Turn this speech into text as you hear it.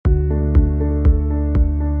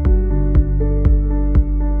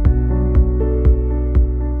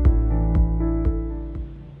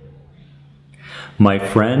My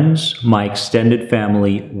friends, my extended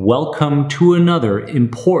family, welcome to another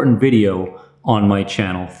important video on my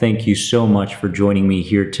channel. Thank you so much for joining me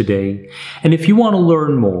here today. And if you want to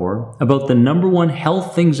learn more about the #1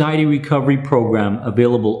 health anxiety recovery program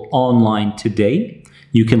available online today,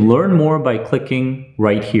 you can learn more by clicking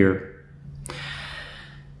right here.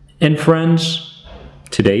 And friends,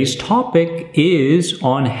 today's topic is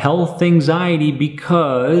on health anxiety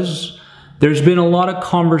because there's been a lot of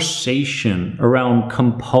conversation around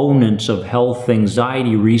components of health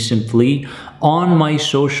anxiety recently on my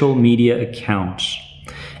social media accounts.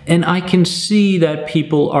 And I can see that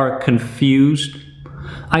people are confused.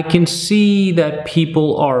 I can see that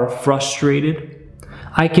people are frustrated.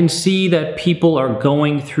 I can see that people are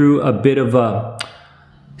going through a bit of a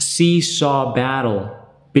seesaw battle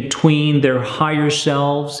between their higher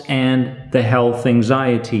selves and the health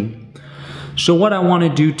anxiety. So what I want to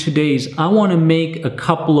do today is I want to make a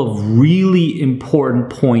couple of really important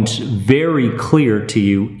points very clear to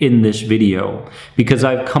you in this video, because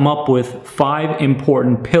I've come up with 5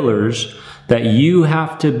 important pillars that you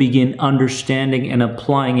have to begin understanding and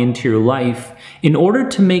applying into your life in order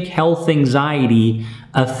to make health anxiety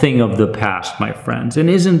a thing of the past, my friends. And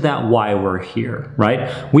isn't that why we're here, right?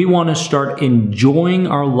 We want to start enjoying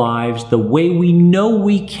our lives the way we know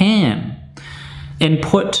we can and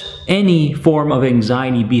put any form of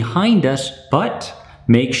anxiety behind us, but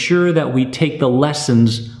make sure that we take the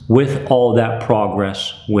lessons with all that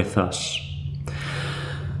progress with us.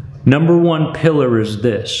 #1 pillar is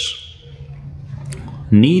this: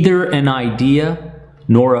 neither an idea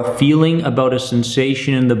nor a feeling about a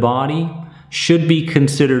sensation in the body should be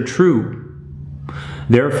considered true,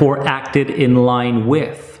 therefore acted in line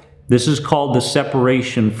with. This is called the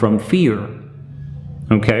separation from fear,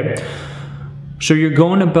 okay? So you're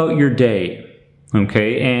going about your day,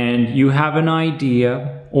 okay, and you have an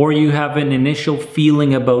idea or you have an initial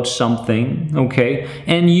feeling about something, okay,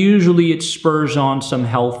 and usually it spurs on some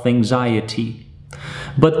health anxiety.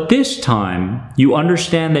 But this time, you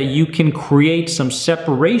understand that you can create some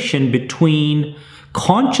separation between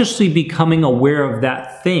consciously becoming aware of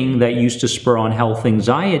that thing that used to spur on health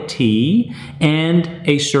anxiety and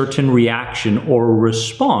a certain reaction or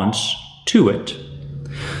response to it.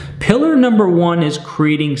 Pillar #1 is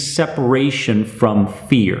creating separation from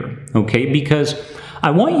fear, okay? Because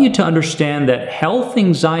I want you to understand that health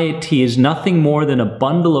anxiety is nothing more than a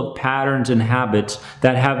bundle of patterns and habits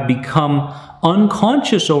that have become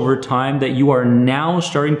unconscious over time that you are now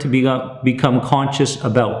starting to become conscious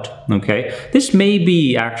about, okay? This may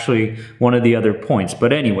be actually one of the other points,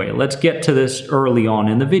 but anyway, let's get to this early on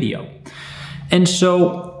in the video. And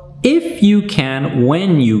so, if you can,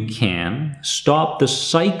 when you can, stop the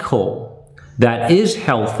cycle that is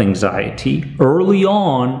health anxiety early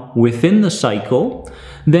on within the cycle,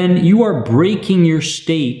 then you are breaking your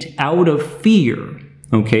state out of fear,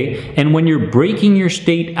 okay? And when you're breaking your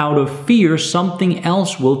state out of fear, something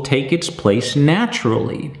else will take its place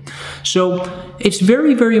naturally. So it's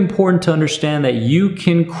very, very important to understand that you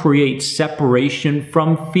can create separation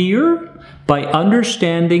from fear by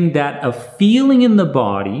understanding that a feeling in the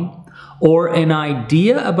body or an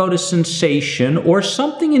idea about a sensation or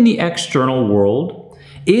something in the external world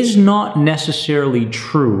is not necessarily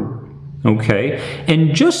true, okay?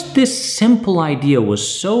 And just this simple idea was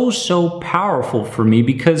so powerful for me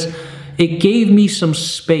because it gave me some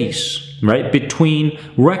space, right, between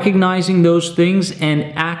recognizing those things and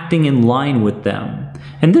acting in line with them.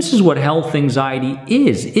 And this is what health anxiety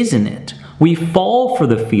is, isn't it? We fall for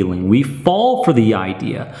the feeling, we fall for the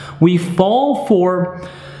idea, we fall for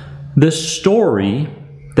the story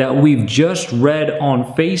that we've just read on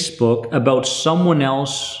Facebook about someone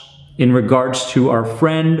else in regards to our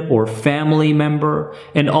friend or family member,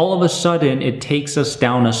 and all of a sudden it takes us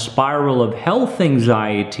down a spiral of health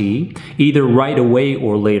anxiety, either right away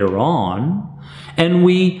or later on, and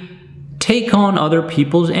we take on other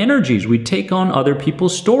people's energies, we take on other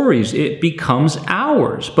people's stories. It becomes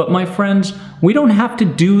ours. But my friends, we don't have to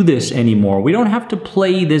do this anymore. We don't have to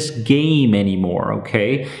play this game anymore,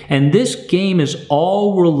 okay? And this game is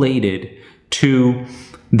all related to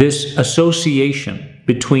this association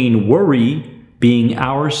between worry being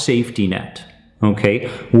our safety net, okay?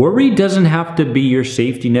 Worry doesn't have to be your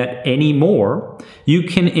safety net anymore. You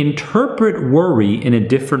can interpret worry in a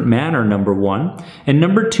different manner, #1. And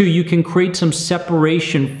 #2, you can create some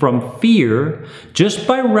separation from fear just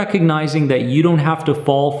by recognizing that you don't have to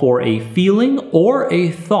fall for a feeling or a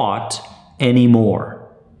thought anymore,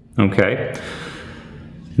 okay?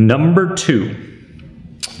 #2,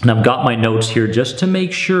 and I've got my notes here just to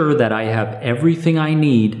make sure that I have everything I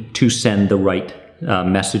need to send the right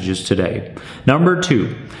messages today.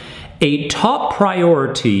 #2, A top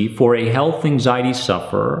priority for a health anxiety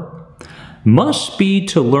sufferer must be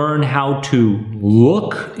to learn how to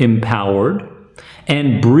look empowered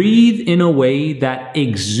and breathe in a way that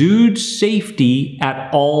exudes safety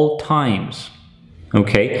at all times.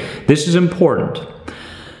 Okay, this is important.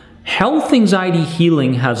 Health anxiety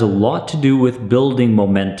healing has a lot to do with building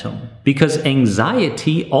momentum, because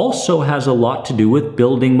anxiety also has a lot to do with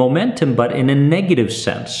building momentum, but in a negative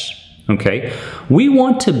sense. Okay, we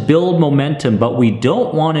want to build momentum, but we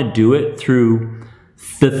don't want to do it through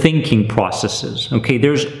the thinking processes. Okay,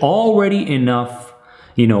 there's already enough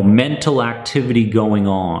mental activity going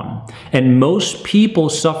on. And most people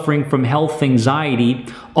suffering from health anxiety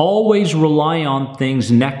always rely on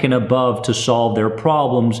things neck and above to solve their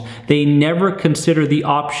problems. They never consider the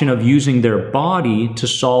option of using their body to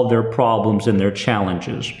solve their problems and their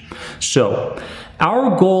challenges. So,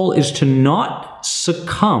 our goal is to not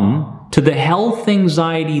succumb to the health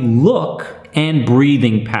anxiety look and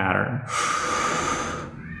breathing pattern.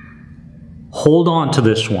 Hold on to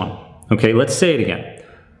this one. Okay, let's say it again.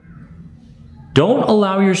 Don't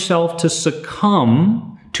allow yourself to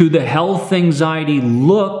succumb to the health anxiety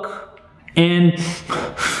look and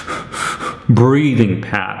breathing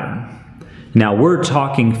pattern. Now, we're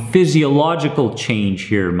talking physiological change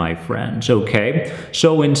here, my friends, okay?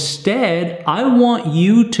 So instead, I want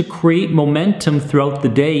you to create momentum throughout the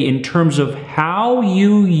day in terms of how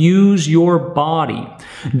you use your body.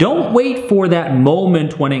 Don't wait for that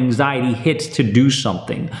moment when anxiety hits to do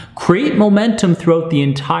something. Create momentum throughout the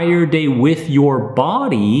entire day with your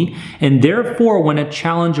body, and therefore, when a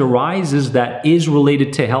challenge arises that is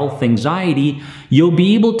related to health anxiety, you'll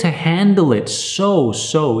be able to handle it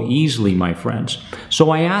so easily, my friends. So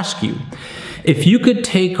I ask you, if you could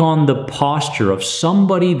take on the posture of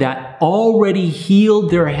somebody that already healed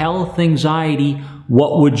their health anxiety,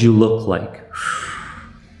 what would you look like?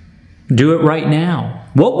 Do it right now.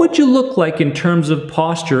 What would you look like in terms of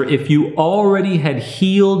posture if you already had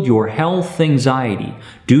healed your health anxiety?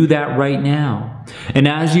 Do that right now. And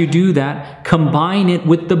as you do that, combine it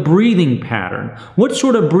with the breathing pattern. What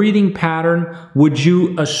sort of breathing pattern would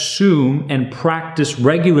you assume and practice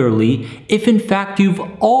regularly if in fact you've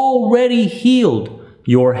already healed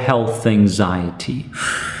your health anxiety?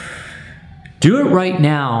 Do it right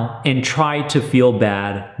now and try to feel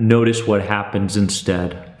bad. Notice what happens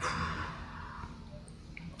instead.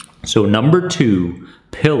 So number 2,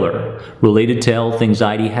 pillar related to health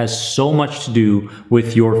anxiety has so much to do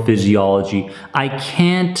with your physiology. I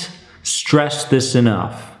can't stress this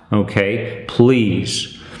enough, okay?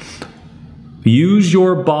 Please use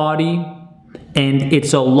your body, and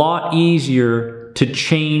it's a lot easier to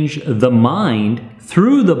change the mind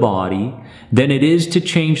through the body than it is to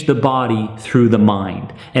change the body through the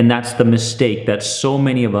mind. And that's the mistake that so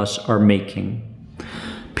many of us are making.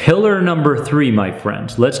 Pillar number 3, my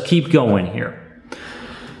friends. Let's keep going here.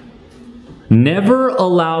 Never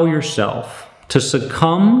allow yourself to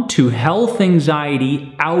succumb to health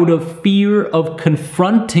anxiety out of fear of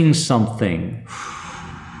confronting something.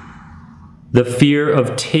 The fear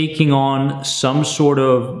of taking on some sort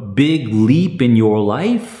of big leap in your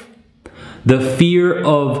life. The fear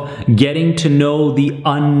of getting to know the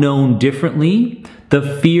unknown differently.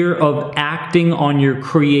 The fear of acting on your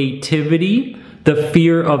creativity. The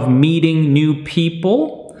fear of meeting new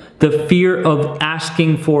people, the fear of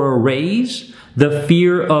asking for a raise, the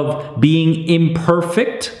fear of being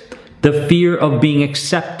imperfect, the fear of being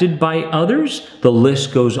accepted by others. The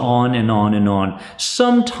list goes on and on and on.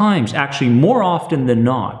 Sometimes, actually more often than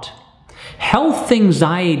not, health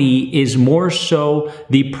anxiety is more so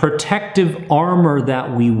the protective armor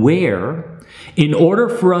that we wear in order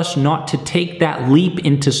for us not to take that leap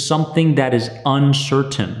into something that is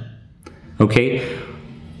uncertain. Okay,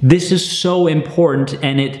 this is so important,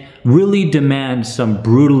 and it really demands some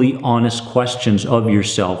brutally honest questions of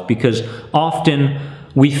yourself, because often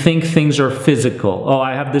we think things are physical. Oh,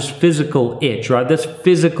 I have this physical itch, or I have this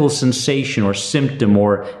physical sensation or symptom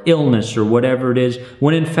or illness or whatever it is,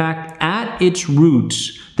 when in fact at its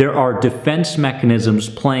roots there are defense mechanisms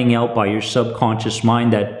playing out by your subconscious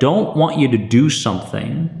mind that don't want you to do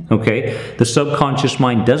something, okay? The subconscious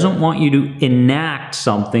mind doesn't want you to enact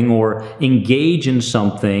something or engage in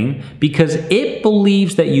something because it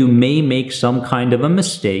believes that you may make some kind of a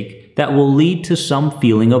mistake that will lead to some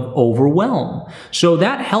feeling of overwhelm. So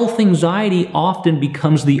that health anxiety often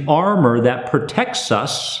becomes the armor that protects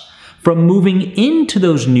us from moving into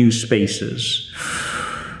those new spaces.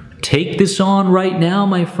 Take this on right now,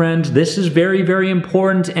 my friends. This is very, very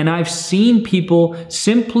important. And I've seen people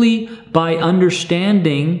simply by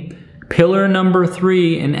understanding Pillar number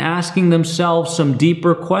 3, in asking themselves some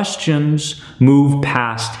deeper questions, move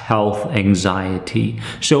past health anxiety.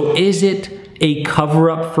 So is it a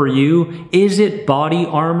cover-up for you? Is it body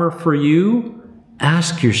armor for you?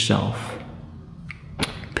 Ask yourself.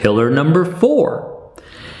 Pillar number 4,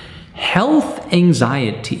 health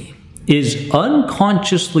anxiety is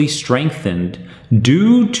unconsciously strengthened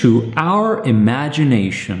due to our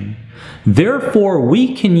imagination. Therefore,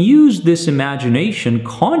 we can use this imagination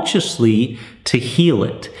consciously to heal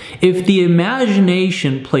it. If the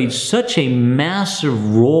imagination played such a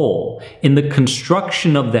massive role in the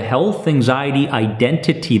construction of the health anxiety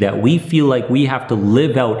identity that we feel like we have to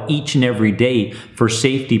live out each and every day for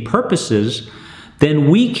safety purposes,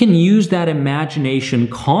 then we can use that imagination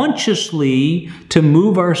consciously to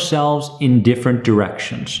move ourselves in different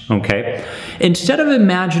directions, okay? Instead of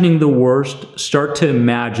imagining the worst, start to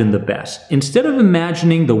imagine the best. Instead of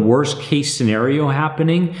imagining the worst case scenario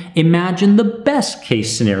happening, imagine the best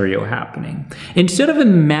case scenario happening. Instead of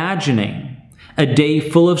imagining a day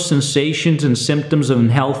full of sensations and symptoms of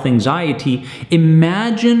health anxiety,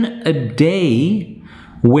 imagine a day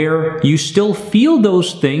where you still feel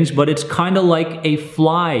those things, but it's kind of like a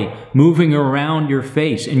fly moving around your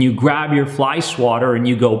face, and you grab your fly swatter and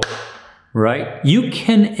you go, right? You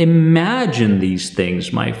can imagine these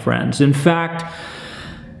things, my friends. In fact,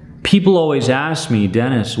 people always ask me,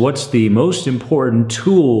 Dennis, what's the most important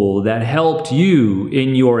tool that helped you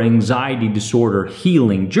in your anxiety disorder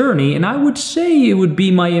healing journey? And I would say it would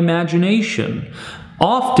be my imagination.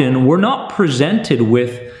 Often, we're not presented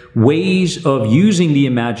with ways of using the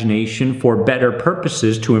imagination for better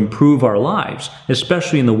purposes to improve our lives,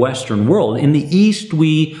 especially in the Western world. In the East,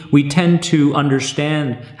 we tend to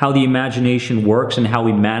understand how the imagination works and how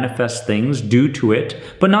we manifest things due to it,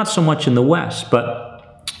 but not so much in the West.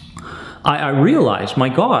 But I realize, my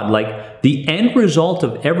God, like the end result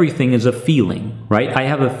of everything is a feeling, right? I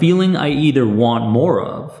have a feeling I either want more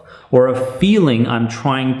of, or a feeling I'm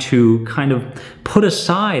trying to kind of put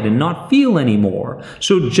aside and not feel anymore.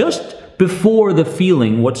 So just before the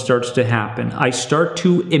feeling, what starts to happen? I start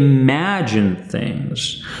to imagine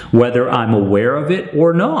things, whether I'm aware of it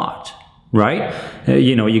or not, right?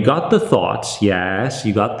 You know, you got the thoughts, yes,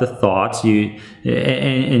 you got the thoughts,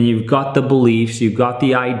 and you've got the beliefs, you've got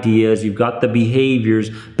the ideas, you've got the behaviors,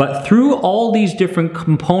 but through all these different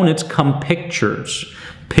components come pictures.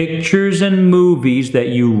 Pictures and movies that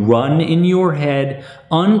you run in your head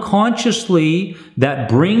unconsciously that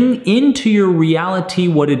bring into your reality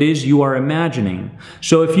what it is you are imagining.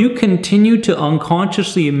 So if you continue to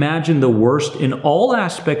unconsciously imagine the worst in all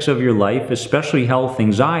aspects of your life, especially health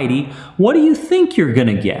anxiety, what do you think you're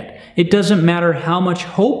going to get? It doesn't matter how much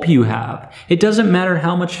hope you have. It doesn't matter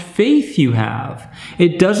how much faith you have.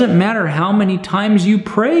 It doesn't matter how many times you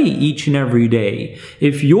pray each and every day.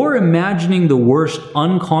 If you're imagining the worst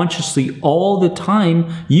unconsciously all the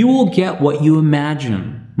time, you will get what you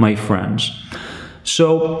imagine, my friends.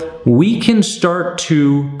 So we can start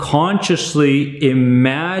to consciously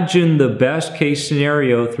imagine the best case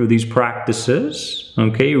scenario through these practices,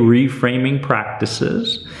 okay, reframing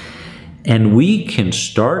practices. And we can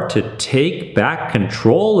start to take back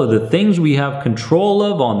control of the things we have control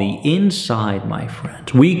of on the inside, my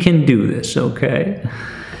friends. We can do this, okay?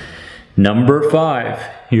 Number 5,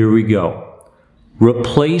 here we go.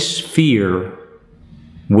 Replace fear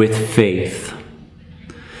with faith.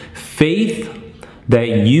 Faith that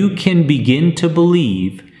you can begin to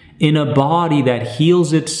believe in a body that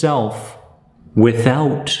heals itself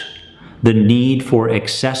without the need for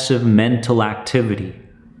excessive mental activity.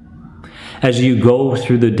 As you go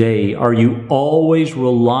through the day, are you always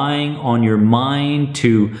relying on your mind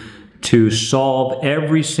to solve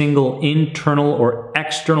every single internal or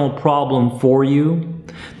external problem for you?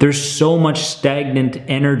 There's so much stagnant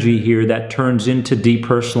energy here that turns into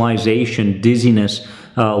depersonalization, dizziness,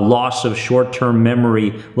 loss of short-term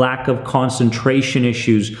memory, lack of concentration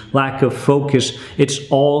issues, lack of focus. It's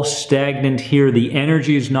all stagnant here. The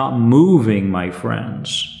energy is not moving, my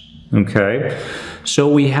friends. Okay? So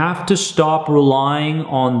we have to stop relying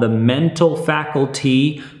on the mental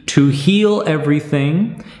faculty to heal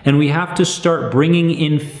everything, and we have to start bringing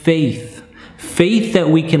in faith. Faith that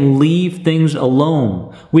we can leave things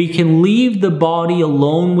alone. We can leave the body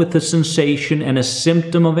alone with a sensation and a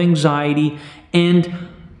symptom of anxiety, and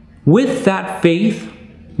with that faith,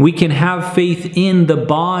 we can have faith in the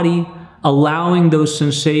body, allowing those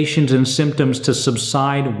sensations and symptoms to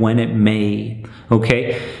subside when it may.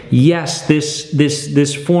 Okay? Yes,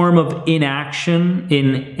 this form of inaction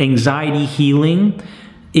in anxiety healing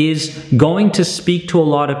is going to speak to a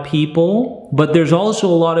lot of people, but there's also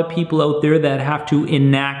a lot of people out there that have to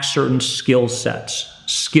enact certain skill sets.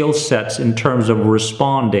 skill sets in terms of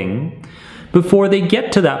responding before they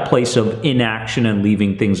get to that place of inaction and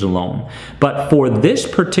leaving things alone. But for this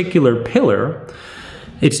particular pillar,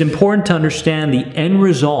 it's important to understand the end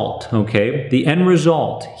result, okay? The end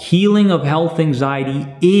result, healing of health anxiety,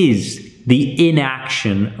 is the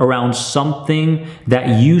inaction around something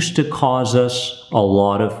that used to cause us a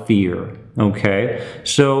lot of fear, okay?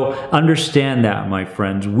 So understand that, my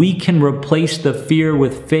friends. We can replace the fear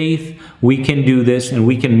with faith. We can do this, and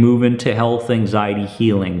we can move into health anxiety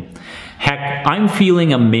healing. Heck, I'm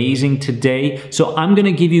feeling amazing today, so I'm going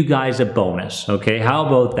to give you guys a bonus, okay? How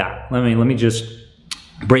about that? Let me just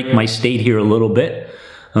break my state here a little bit,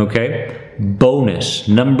 okay? Bonus,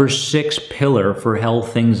 number 6 pillar for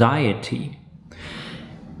health anxiety.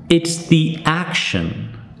 It's the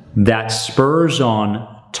action that spurs on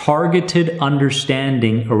targeted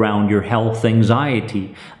understanding around your health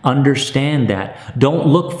anxiety. Understand that. Don't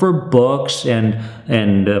look for books and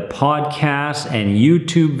podcasts and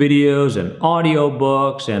YouTube videos and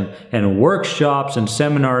audiobooks and workshops and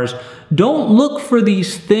seminars. Don't look for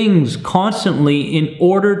these things constantly in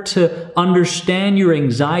order to understand your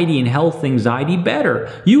anxiety and health anxiety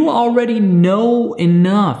better. You already know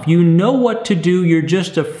enough. You know what to do. You're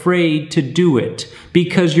just afraid to do it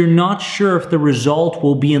because you're not sure if the result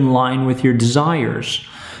will be in line with your desires.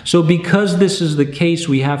 So because this is the case,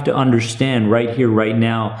 we have to understand right here, right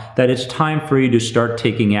now, that it's time for you to start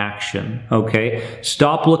taking action, okay?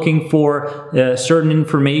 Stop looking for certain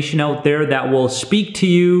information out there that will speak to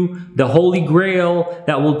you, the holy grail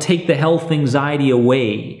that will take the health anxiety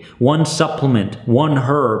away. One supplement, one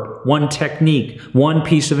herb, one technique, one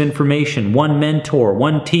piece of information, one mentor,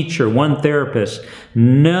 one teacher, one therapist.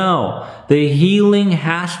 No, the healing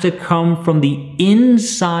has to come from the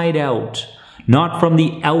inside out, not from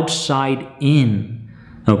the outside in,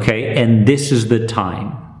 okay? And this is the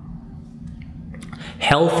time.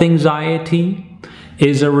 Health anxiety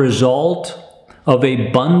is a result of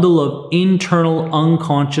a bundle of internal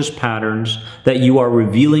unconscious patterns that you are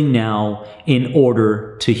revealing now in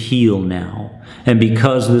order to heal now. And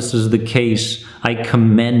because this is the case, I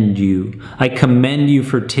commend you. I commend you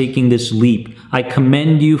for taking this leap. I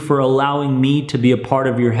commend you for allowing me to be a part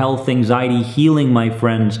of your health anxiety healing, my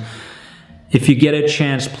friends. If you get a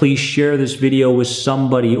chance, please share this video with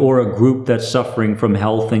somebody or a group that's suffering from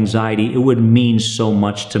health anxiety. It would mean so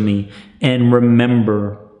much to me. And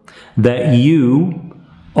remember that you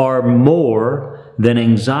are more than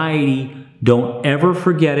anxiety. Don't ever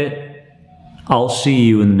forget it. I'll see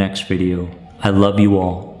you in the next video. I love you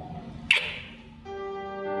all.